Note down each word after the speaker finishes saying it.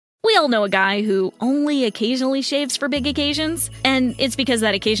all know a guy who only occasionally shaves for big occasions, and it's because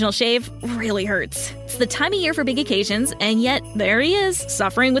that occasional shave really hurts. It's the time of year for big occasions, and yet there he is,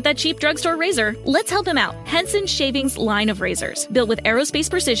 suffering with that cheap drugstore razor. Let's help him out. Henson Shaving's line of razors, built with aerospace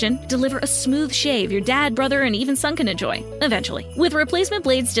precision, deliver a smooth shave your dad, brother, and even son can enjoy, eventually. With replacement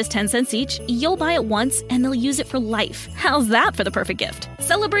blades just 10 cents each, you'll buy it once, and they'll use it for life. How's that for the perfect gift?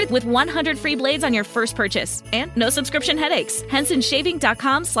 Celebrate with 100 free blades on your first purchase, and no subscription headaches.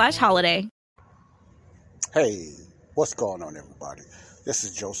 HensonShaving.com/holiday. Hey, what's going on, everybody? This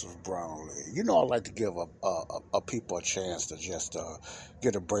is Joseph Brownlee. You know, I like to give a people a chance to just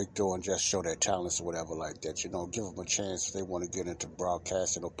get a breakthrough and just show their talents or whatever like that. You know, give them a chance if they want to get into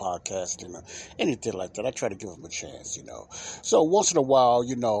broadcasting or podcasting or anything like that. I try to give them a chance, you know. So once in a while,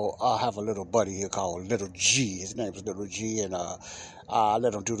 you know, I'll have a little buddy here called Liitle G. His name is Liitle G, and I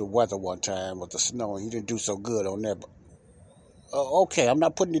let him do the weather one time with the snow, and he didn't do so good on that. But, okay, I'm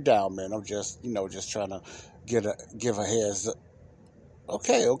not putting you down, man. I'm just, you know, just trying to give a heads up.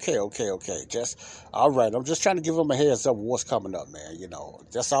 Okay. Just, all right. I'm just trying to give him a heads up of what's coming up, man. You know,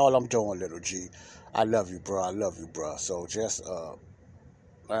 that's all I'm doing, Liitle G. I love you, bro. So just, I'm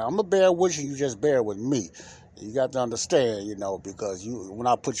going to bear with you. You just bear with me. You got to understand, you know, because when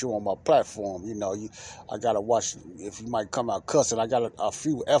I put you on my platform, you know, I got to watch if you might come out cussing. I got a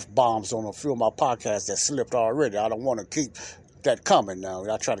few F-bombs on a few of my podcasts that slipped already. I don't want to keep that coming now.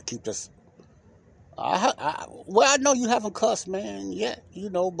 I try to keep this. Well, I know you haven't cussed, man, yet,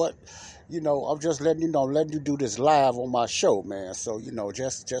 you know, but, you know, I'm just letting you do this live on my show, man. So, you know,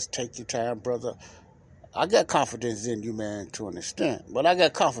 just take your time, brother. I got confidence in you, man, to an extent, but I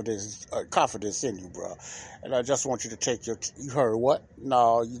got confidence in you, bro. And I just want you to take you heard what?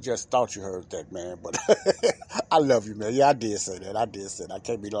 No, you just thought you heard that, man, but I love you, man. Yeah, I did say that. I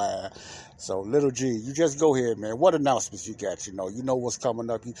can't be lying. So, Liitle G, you just go ahead, man. What announcements you got? You know what's coming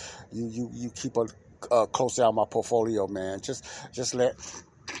up. You keep a close eye on my portfolio, man. Just let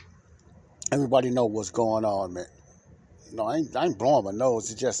everybody know what's going on, man. No, I ain't blowing my nose.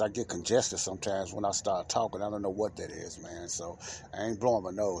 It's just I get congested sometimes when I start talking. I don't know what that is, man. So I ain't blowing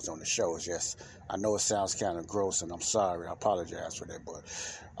my nose on the show. It's just I know it sounds kind of gross, and I'm sorry. I apologize for that. But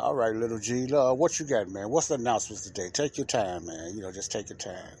all right, Liitle G, what you got, man? What's the announcements today? Take your time, man. You know, just take your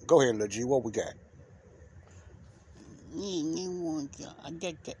time. Go ahead, Liitle G. What we got? I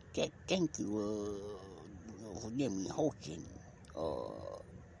thank you for them hosting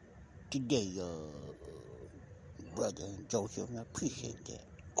today, Brother Joseph. I appreciate that.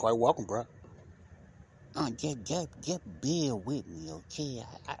 Quite welcome, bro. Just bear with me, okay?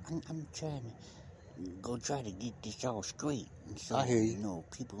 I'm trying to get this all straight. So, I hear you. You know,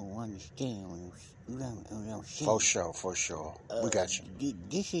 people don't understand when I'm saying. For sure. We got you.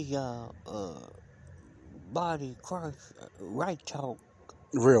 This is Body Christ, Right Talk.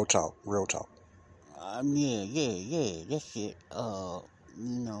 Real talk. Yeah, that's it. You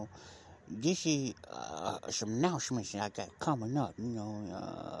know, this is some announcements that I got coming up.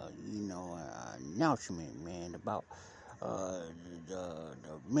 Announcement, man, about the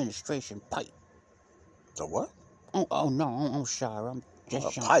administration pipe. The what? Oh no, I'm sorry. I'm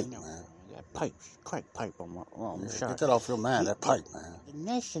just a pipe, man. That pipe, crack pipe. I'm sorry. Get that off your mind, that pipe, man. The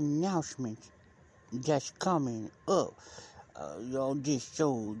next announcement that's coming up, this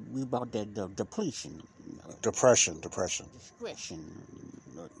show we about that depletion. Depression. Discretion.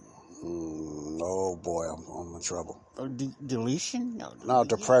 Oh boy, I'm in trouble. Deletion? No,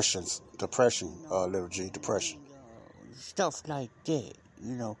 depression, Liitle G, depression. Stuff like that,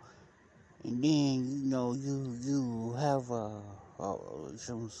 you know. And then, you know, you have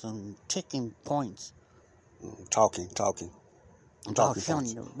some ticking points. Talking. About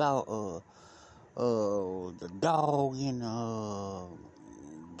something about the dog and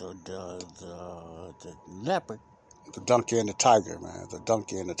the leopard. The donkey and the tiger, man.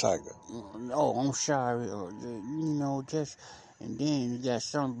 Oh, I'm sorry. You know, just and then you got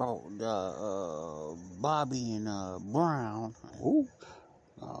something about Bobby and Brown. Ooh.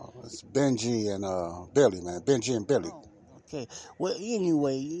 It's Benji and Billy, man. Benji and Billy. Oh, okay. Well,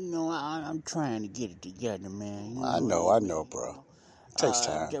 anyway, you know, I'm trying to get it together, man. I know, bro. Takes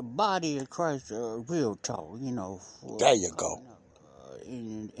time. The Body of Christ, Real Talk, you know. There you go.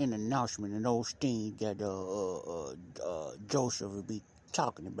 In announcement and those things that Joseph will be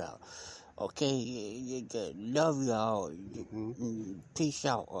talking about. Okay, love y'all. Mm-hmm. Peace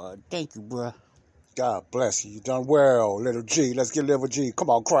out. Thank you, bruh. God bless you. You done well, Liitle G. Let's get Liitle G. Come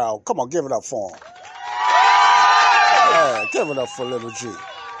on, crowd. Come on, give it up for him. Yeah, give it up for Liitle G.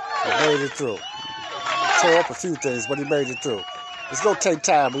 He made it through. Tore up a few things, but he made it through. It's going to take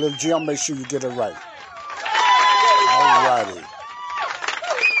time, Liitle G. I'll make sure you get it right. All righty.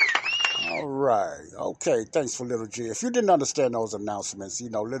 All right. Okay. Thanks for Liitle G. If you didn't understand those announcements,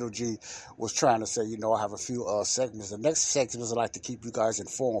 Liitle G was trying to say, I have a few segments. The next segments I'd like to keep you guys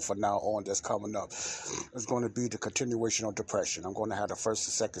informed from now on that's coming up. It's going to be the continuation of depression. I'm going to have the first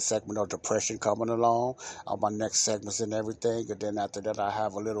and second segment of depression coming along on my next segments and everything. And then after that, I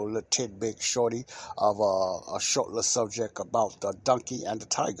have a little tidbit shorty of a short little subject about the donkey and the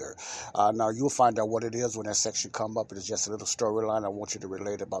tiger. Now, you'll find out what it is when that section come up. It's just a little storyline I want you to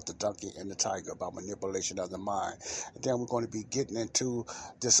relate about the donkey and the tiger, about manipulation of the mind. And then we're going to be getting into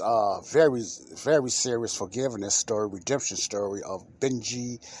this very, very serious forgiveness story, redemption story of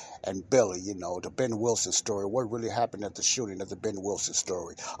Benji and Billy, the Ben Wilson story. What really happened at the shooting of the Ben Wilson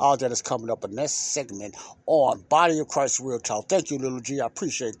story. All that is coming up in this segment on Body of Christ Real Talk. Thank you, Liitle G. I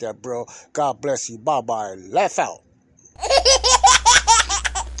appreciate that, bro. God bless you. Bye-bye. Laugh out.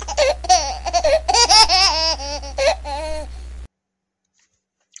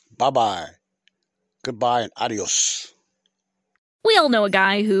 Bye-bye. Goodbye and adios. We all know a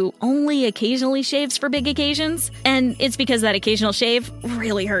guy who only occasionally shaves for big occasions, and it's because that occasional shave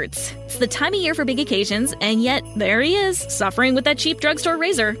really hurts. It's the time of year for big occasions, and yet there he is, suffering with that cheap drugstore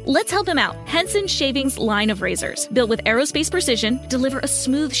razor. Let's help him out. Henson Shaving's line of razors, built with aerospace precision, deliver a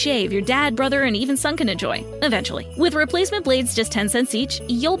smooth shave your dad, brother, and even son can enjoy, eventually. With replacement blades just 10 cents each,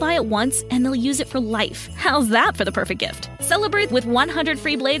 you'll buy it once, and they'll use it for life. How's that for the perfect gift? Celebrate with 100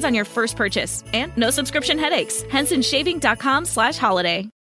 free blades on your first purchase, and no subscription headaches. HensonShaving.com/holiday.